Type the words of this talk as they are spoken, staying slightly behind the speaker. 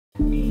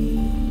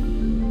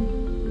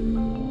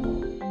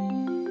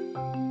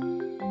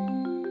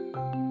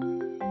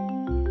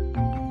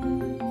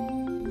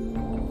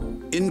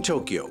Team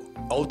Tokyo,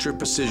 ultra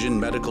precision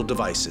medical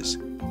devices.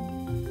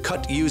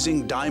 Cut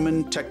using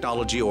diamond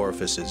technology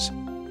orifices.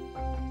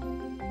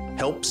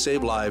 Help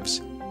save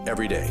lives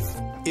every day.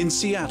 In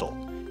Seattle,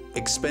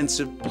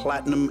 expensive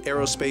platinum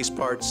aerospace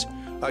parts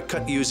are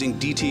cut using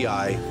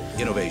DTI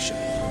innovation.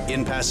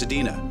 In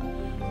Pasadena,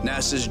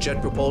 NASA's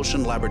Jet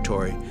Propulsion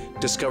Laboratory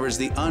discovers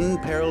the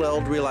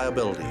unparalleled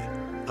reliability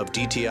of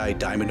DTI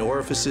diamond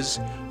orifices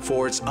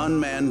for its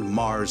unmanned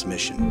Mars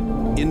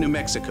mission. In New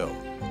Mexico,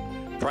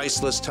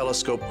 priceless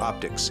telescope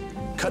optics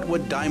cut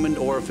with diamond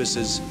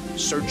orifices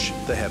search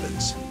the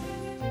heavens.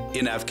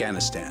 In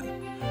Afghanistan,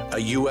 a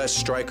U.S.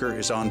 Stryker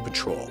is on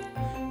patrol.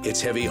 Its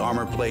heavy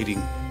armor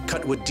plating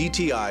cut with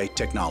DTI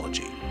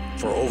technology.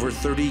 For over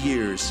 30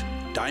 years,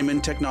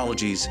 Diamond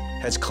Technologies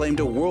has claimed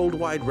a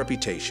worldwide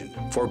reputation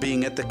for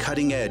being at the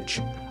cutting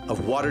edge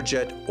of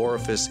Waterjet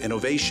orifice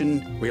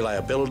innovation,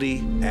 reliability,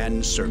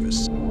 and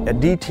service. At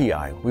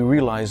DTI, we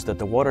realized that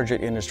the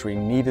Waterjet industry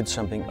needed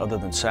something other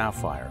than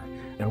Sapphire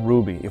and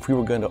Ruby if we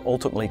were going to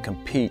ultimately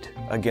compete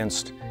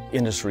against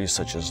industries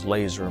such as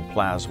laser and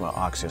plasma,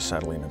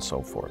 oxyacetylene, and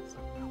so forth.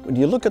 When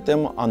you look at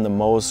them on the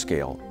Mohs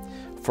scale,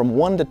 from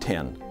 1 to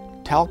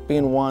 10, talc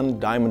being 1,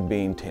 diamond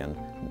being 10,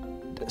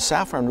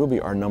 Sapphire and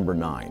Ruby are number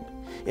 9.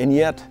 And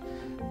yet,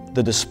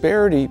 the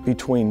disparity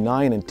between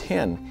 9 and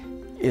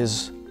 10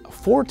 is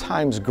 4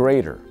 times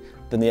greater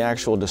than the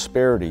actual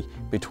disparity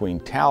between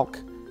talc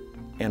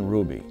and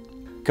ruby.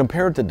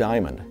 Compared to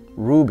diamond,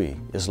 ruby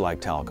is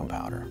like talcum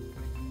powder.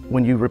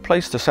 When you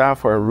replace the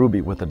sapphire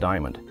ruby with a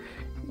diamond,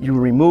 you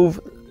remove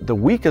the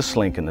weakest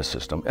link in the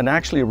system and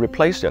actually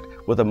replace it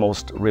with the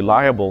most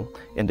reliable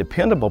and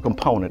dependable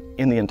component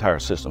in the entire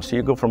system. So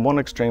you go from one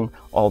extreme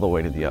all the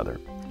way to the other.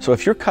 So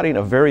if you're cutting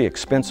a very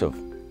expensive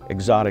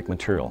exotic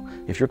material,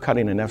 if you're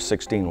cutting an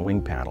F-16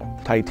 wing panel,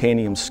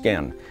 titanium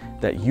skin,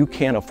 that you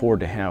can't afford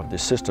to have the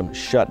system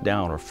shut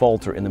down or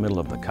falter in the middle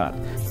of the cut.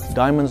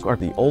 Diamonds are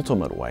the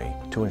ultimate way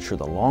to ensure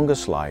the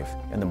longest life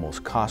and the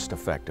most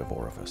cost-effective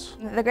orifice.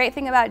 The great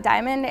thing about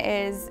diamond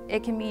is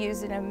it can be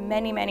used in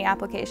many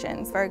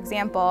applications. For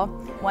example,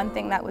 one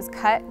thing that was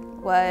cut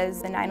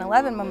was the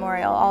 9/11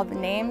 memorial. All the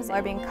names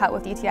are being cut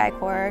with DTI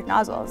core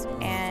nozzles.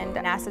 And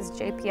NASA's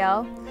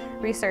JPL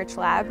research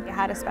lab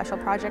had a special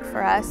project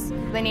for us.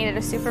 They needed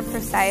a super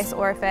precise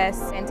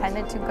orifice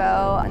intended to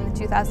go on the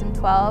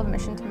 2012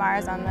 mission to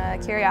Mars on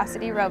the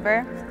Curiosity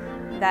rover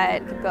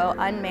that could go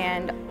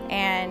unmanned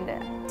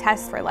and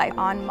test for life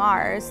on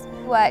Mars.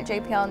 What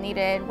JPL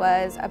needed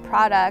was a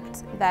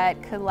product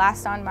that could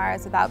last on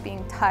Mars without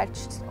being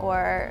touched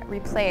or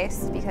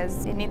replaced,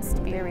 because it needs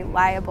to be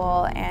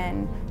reliable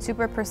and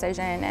super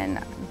precision, and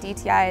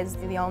DTI is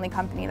the only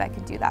company that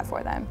could do that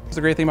for them. It's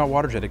the great thing about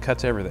Waterjet, it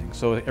cuts everything.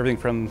 So everything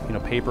from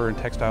paper and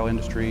textile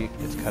industry,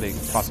 it's cutting,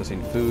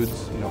 processing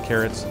foods,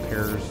 carrots,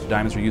 pears.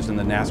 Diamonds are used in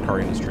the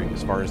NASCAR industry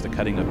as far as the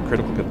cutting of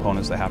critical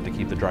components that have to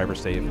keep the driver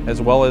safe,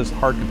 as well as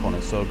hard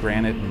components, so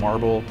granite,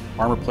 marble,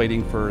 armor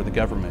plating for the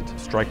government,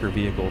 Stryker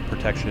vehicle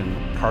protection,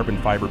 carbon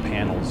fiber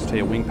panels, say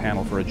a wing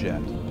panel for a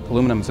jet,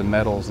 aluminums and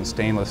metals and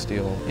stainless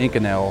steel,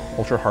 Inconel,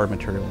 ultra hard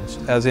materials,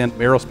 as in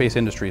aerospace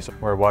industries.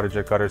 We're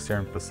Waterjet cutters here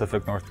in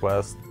Pacific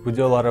Northwest. We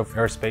do a lot of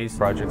aerospace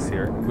projects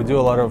here. We do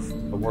a lot of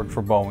work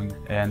for Boeing,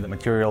 and the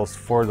materials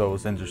for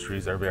those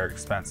industries are very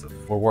expensive.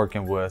 We're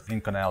working with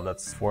Inconel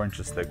that's 4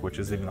 inches thick, which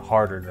is even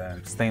harder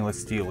than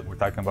stainless steel. We're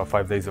talking about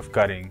 5 days of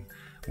cutting,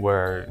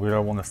 where we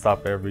don't want to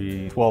stop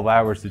every 12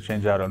 hours to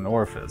change out an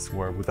orifice,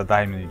 where with a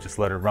diamond you just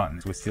let it run.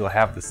 We still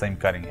have the same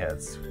cutting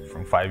heads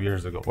from 5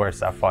 years ago, where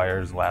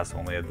sapphires last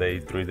only a day,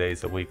 3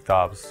 days a week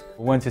tops.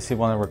 We went to see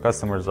one of our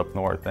customers up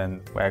north, and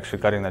we're actually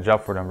cutting a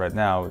job for them right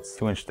now. It's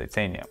 2-inch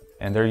titanium,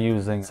 and they're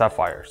using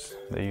sapphires,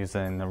 they're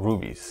using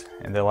rubies,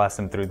 and they last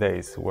them 3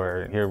 days,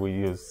 where here we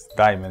use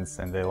diamonds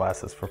and they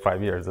last us for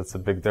 5 years. That's a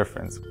big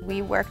difference.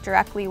 We work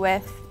directly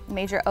with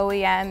major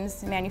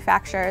OEMs,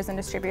 manufacturers, and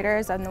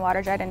distributors in the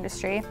Waterjet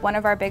industry. One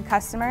of our big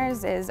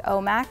customers is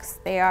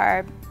Omax. They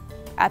are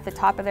at the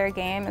top of their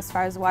game as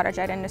far as the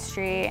Waterjet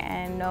industry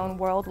and known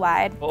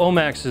worldwide.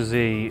 Omax is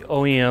a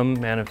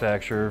OEM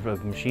manufacturer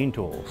of machine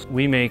tools.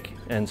 We make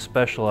and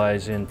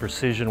specialize in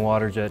precision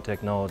Waterjet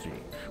technology.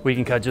 We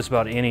can cut just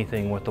about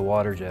anything with the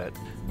Waterjet.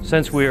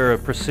 Since we are a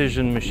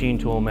precision machine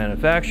tool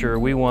manufacturer,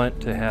 we want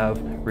to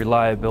have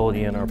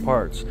reliability in our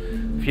parts.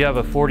 If you have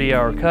a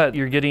 40-hour cut,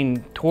 you're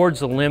getting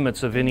towards the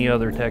limits of any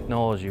other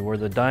technology, where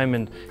the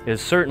diamond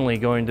is certainly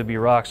going to be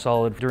rock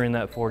solid during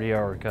that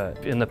 40-hour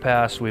cut. In the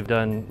past, we've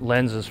done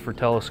lenses for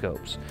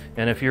telescopes,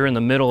 and if you're in the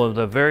middle of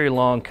the very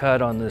long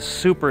cut on this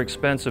super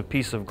expensive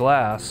piece of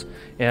glass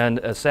and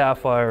a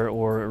sapphire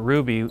or a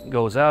ruby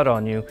goes out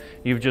on you,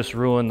 you've just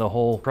ruined the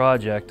whole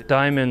project.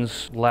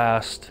 Diamonds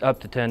last up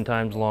to 10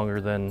 times longer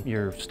than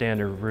your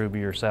standard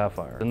ruby or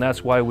sapphire, and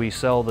that's why we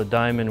sell the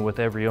diamond with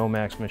every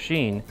Omax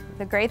machine.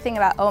 The great thing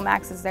about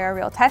Omax is they're a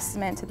real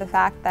testament to the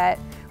fact that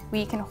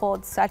we can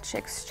hold such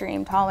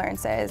extreme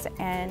tolerances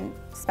and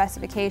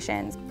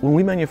specifications. When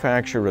we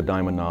manufacture a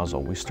diamond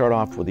nozzle, we start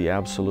off with the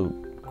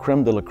absolute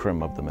creme de la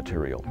creme of the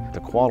material. The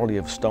quality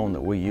of stone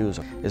that we use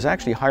is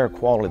actually higher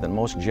quality than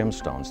most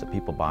gemstones that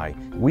people buy.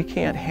 We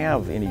can't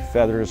have any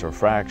feathers or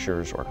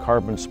fractures or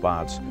carbon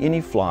spots, any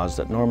flaws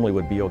that normally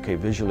would be okay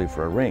visually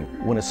for a ring.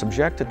 When it's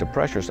subjected to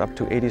pressures up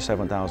to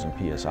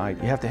 87,000 psi,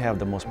 you have to have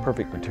the most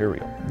perfect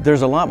material.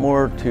 There's a lot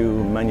more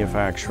to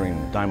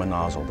manufacturing diamond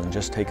nozzle than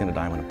just taking a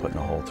diamond and putting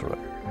a hole through it.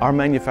 Our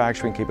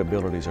manufacturing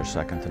capabilities are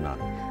second to none.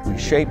 We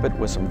shape it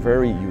with some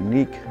very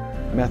unique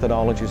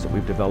methodologies that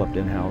we've developed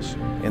in-house,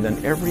 and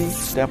then every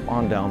step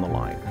on down the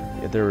line,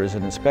 there is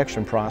an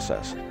inspection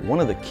process. One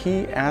of the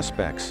key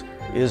aspects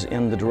is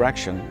in the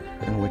direction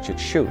in which it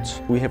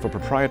shoots. We have a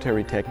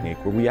proprietary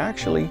technique where we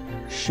actually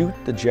shoot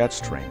the jet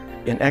stream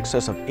in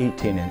excess of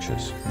 18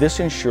 inches. This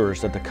ensures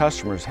that the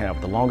customers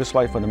have the longest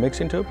life on the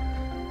mixing tube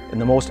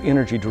and the most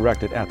energy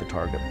directed at the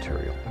target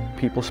material.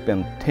 People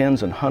spend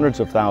tens and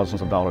hundreds of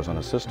thousands of dollars on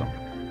a system,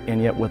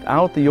 and yet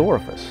without the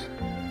orifice,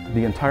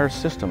 the entire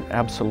system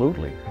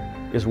absolutely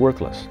is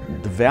worthless.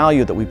 The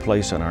value that we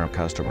place on our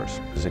customers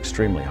is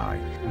extremely high.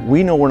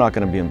 We know we're not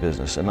going to be in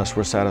business unless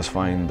we're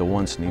satisfying the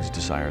wants, needs,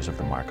 desires of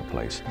the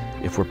marketplace.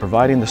 If we're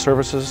providing the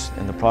services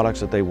and the products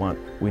that they want,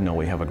 we know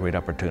we have a great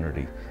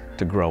opportunity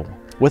to grow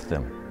with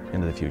them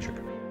into the future.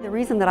 The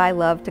reason that I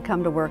love to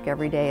come to work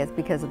every day is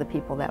because of the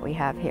people that we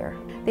have here.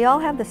 They all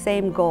have the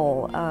same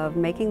goal of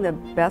making the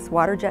best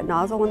water jet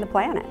nozzle on the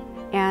planet.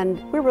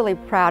 And we're really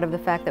proud of the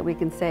fact that we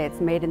can say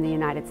it's made in the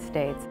United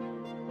States.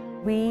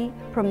 We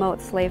promote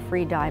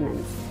slave-free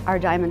diamonds. Our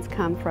diamonds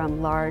come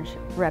from large,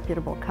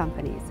 reputable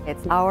companies.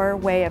 It's our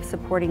way of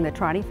supporting the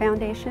Trani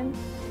Foundation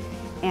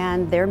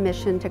and their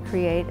mission to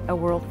create a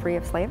world free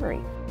of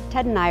slavery.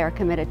 Ted and I are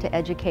committed to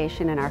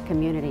education in our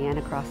community and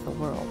across the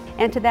world.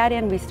 And to that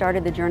end, we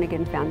started the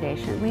Jernigan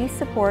Foundation. We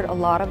support a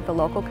lot of the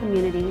local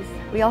communities.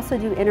 We also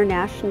do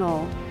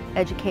international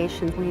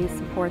education. We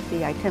support the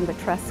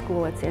Itimba Trust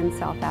School. It's in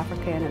South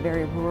Africa in a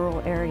very rural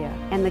area.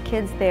 And the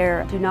kids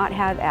there do not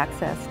have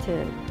access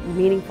to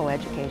meaningful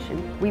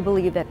education. We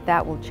believe that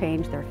that will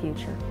change their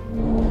future.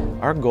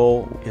 Our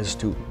goal is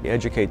to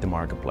educate the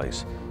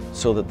marketplace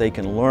so that they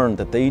can learn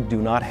that they do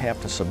not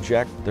have to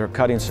subject their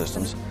cutting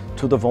systems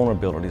to the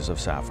vulnerabilities of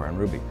sapphire and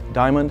ruby.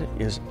 Diamond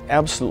is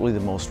absolutely the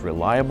most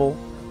reliable,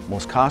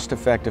 most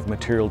cost-effective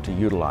material to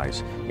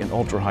utilize in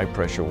ultra-high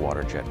pressure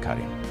water jet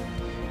cutting.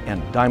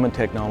 And Diamond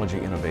Technology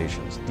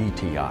Innovations,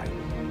 DTI,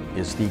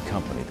 is the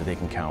company that they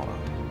can count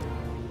on.